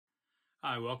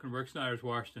Hi, welcome to Rick Snider's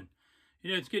Washington.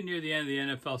 You know, it's getting near the end of the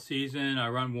NFL season. I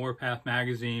run Warpath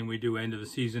Magazine. We do end of the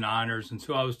season honors. And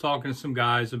so I was talking to some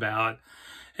guys about,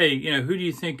 hey, who do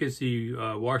you think is the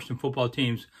Washington football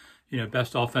team's,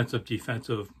 best offensive,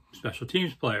 defensive, special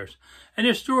teams players? And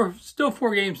there's still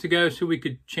 4 games to go, so we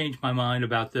could change my mind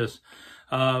about this.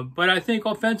 But I think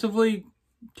offensively,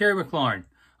 Terry McLaurin.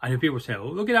 I know people say,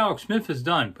 well, look at Alex Smith has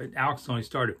done, but Alex only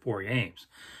started 4 games.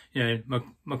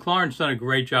 McLaurin's done a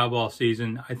great job all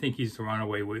season. I think he's the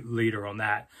runaway leader on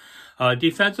that.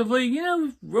 Defensively,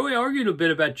 really argued a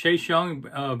bit about Chase Young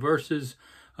versus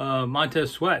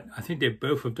Montez Sweat. I think they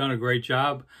both have done a great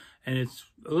job, and it's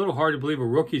a little hard to believe a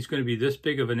rookie's going to be this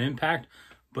big of an impact,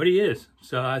 but he is.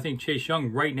 So I think Chase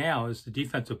Young right now is the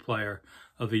defensive player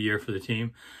of the year for the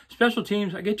team. Special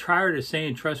teams, I get tired of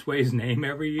saying Tressway's name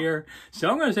every year, so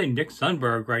I'm going to say Nick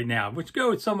Sundberg right now. Let's go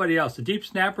with somebody else. The deep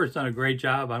snapper has done a great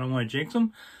job. I don't want to jinx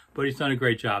him, but he's done a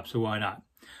great job, so why not?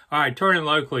 All right, turning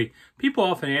locally. People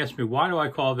often ask me, why do I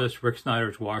call this Rick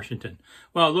Snider's Washington?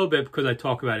 Well, a little bit because I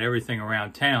talk about everything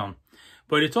around town,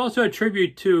 but it's also a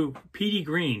tribute to Petey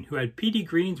Greene, who had Petey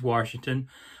Greene's Washington.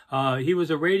 He was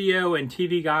a radio and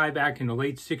TV guy back in the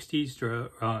late 60s to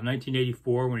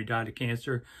 1984 when he died of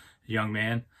cancer, a young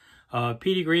man.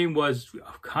 Petey Greene was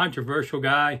a controversial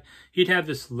guy. He'd have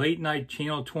this late night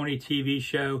Channel 20 TV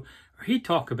show where he'd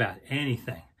talk about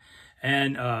anything.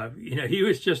 And, he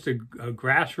was just a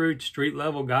grassroots,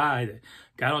 street-level guy that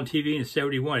got on TV and said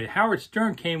what he wanted. Howard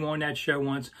Stern came on that show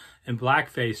once in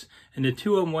blackface, and the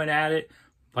two of them went at it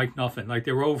like nothing, like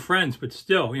they were old friends, but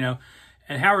still,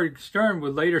 And Howard Stern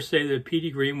would later say that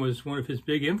Petey Greene was one of his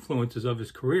big influences of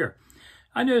his career.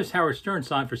 I noticed Howard Stern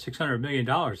signed for $600 million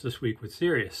this week with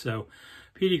Sirius, so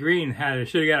Petey Greene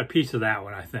should have got a piece of that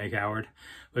one, I think, Howard.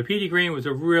 But Petey Greene was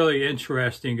a really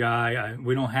interesting guy.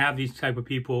 We don't have these type of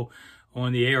people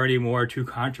on the air anymore, too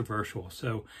controversial.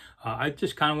 So I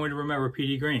just kind of wanted to remember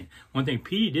Petey Greene. One thing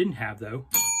Petey didn't have, though,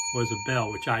 was a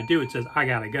bell, which I do. It says, I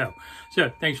gotta go.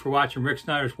 So thanks for watching Rick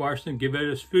Snider's Washington. Give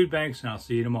it us food banks, and I'll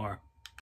see you tomorrow.